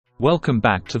Welcome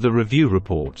back to the review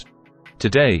report.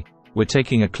 Today, we're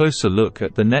taking a closer look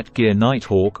at the Netgear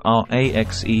Nighthawk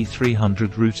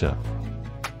RAXE300 router.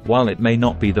 While it may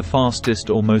not be the fastest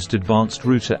or most advanced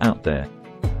router out there,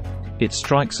 it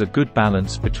strikes a good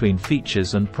balance between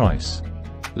features and price.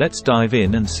 Let's dive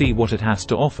in and see what it has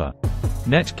to offer.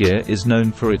 Netgear is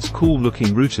known for its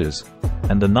cool-looking routers,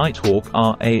 and the Nighthawk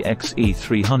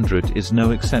RAXE300 is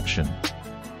no exception.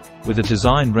 With a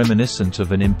design reminiscent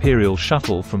of an Imperial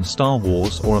shuttle from Star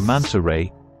Wars or a manta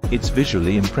ray, it's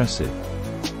visually impressive.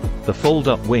 The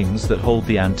fold-up wings that hold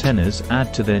the antennas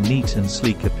add to their neat and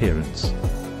sleek appearance.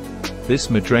 This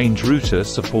mid-range router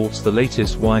supports the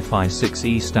latest Wi-Fi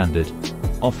 6E standard,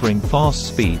 offering fast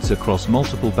speeds across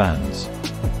multiple bands.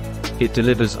 It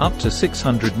delivers up to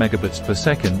 600 megabits per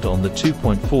second on the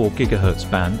 2.4 GHz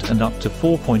band and up to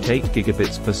 4.8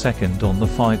 gigabits per second on the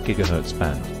 5 GHz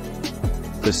band.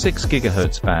 The 6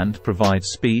 GHz band provides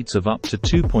speeds of up to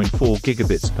 2.4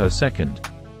 gigabits per second,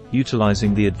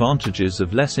 utilizing the advantages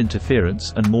of less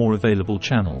interference and more available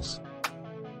channels.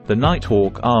 The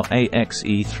Nighthawk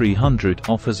RAXE300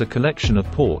 offers a collection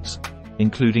of ports,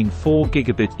 including 4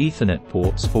 gigabit Ethernet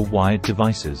ports for wired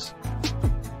devices.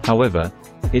 However,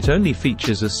 it only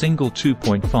features a single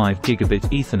 2.5 gigabit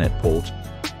Ethernet port,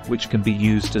 which can be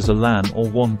used as a LAN or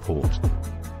WAN port.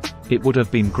 It would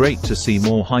have been great to see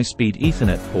more high-speed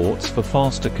Ethernet ports for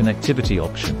faster connectivity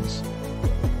options.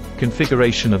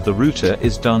 Configuration of the router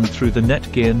is done through the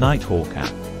Netgear Nighthawk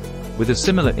app. With a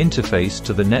similar interface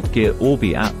to the Netgear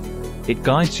Orbi app, it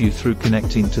guides you through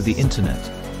connecting to the internet,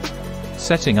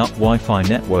 setting up Wi-Fi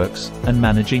networks, and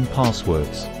managing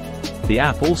passwords. The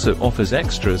app also offers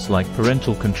extras like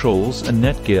parental controls and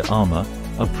Netgear Armor,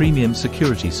 a premium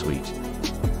security suite.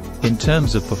 In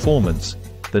terms of performance,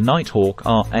 the Nighthawk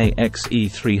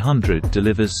RAXE300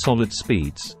 delivers solid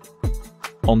speeds.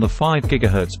 On the 5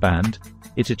 GHz band,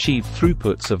 it achieved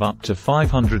throughputs of up to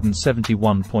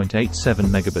 571.87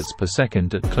 megabits per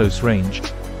second at close range,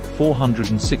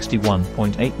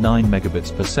 461.89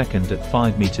 megabits per second at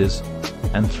 5 meters,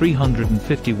 and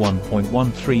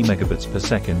 351.13 megabits per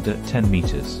second at 10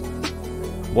 meters.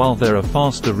 While there are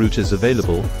faster routers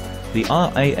available, the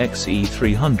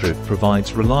RAXE300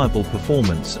 provides reliable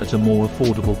performance at a more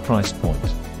affordable price point.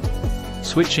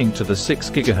 Switching to the 6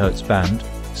 GHz band,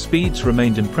 speeds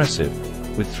remained impressive,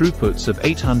 with throughputs of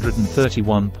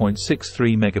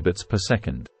 831.63 megabits per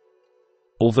second.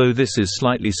 Although this is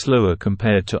slightly slower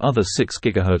compared to other 6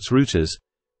 GHz routers,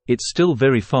 it's still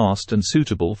very fast and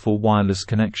suitable for wireless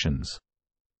connections.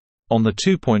 On the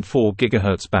 2.4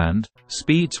 GHz band,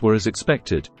 speeds were as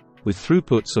expected, with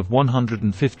throughputs of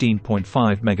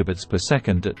 115.5 megabits per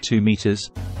second at 2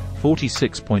 meters,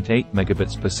 46.8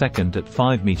 megabits per second at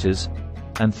 5 meters,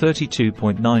 and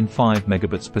 32.95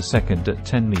 megabits per second at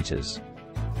 10 meters.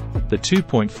 The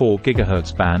 2.4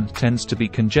 GHz band tends to be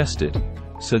congested,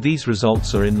 so these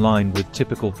results are in line with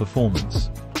typical performance.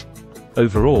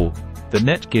 Overall, the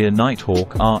Netgear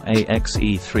Nighthawk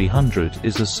RAXE300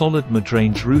 is a solid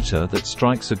mid-range router that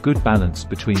strikes a good balance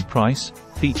between price,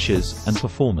 features, and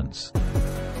performance.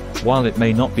 While it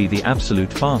may not be the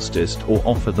absolute fastest or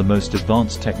offer the most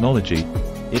advanced technology,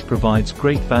 it provides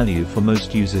great value for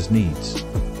most users' needs.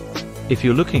 If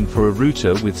you're looking for a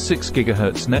router with 6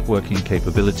 GHz networking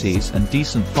capabilities and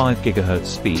decent 5 GHz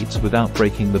speeds without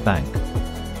breaking the bank,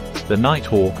 the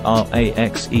Nighthawk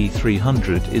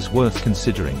RAXE300 is worth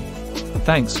considering.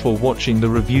 Thanks for watching the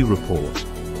review report.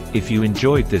 If you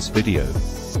enjoyed this video,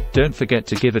 don't forget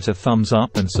to give it a thumbs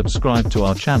up and subscribe to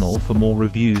our channel for more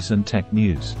reviews and tech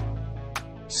news.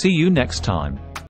 See you next time.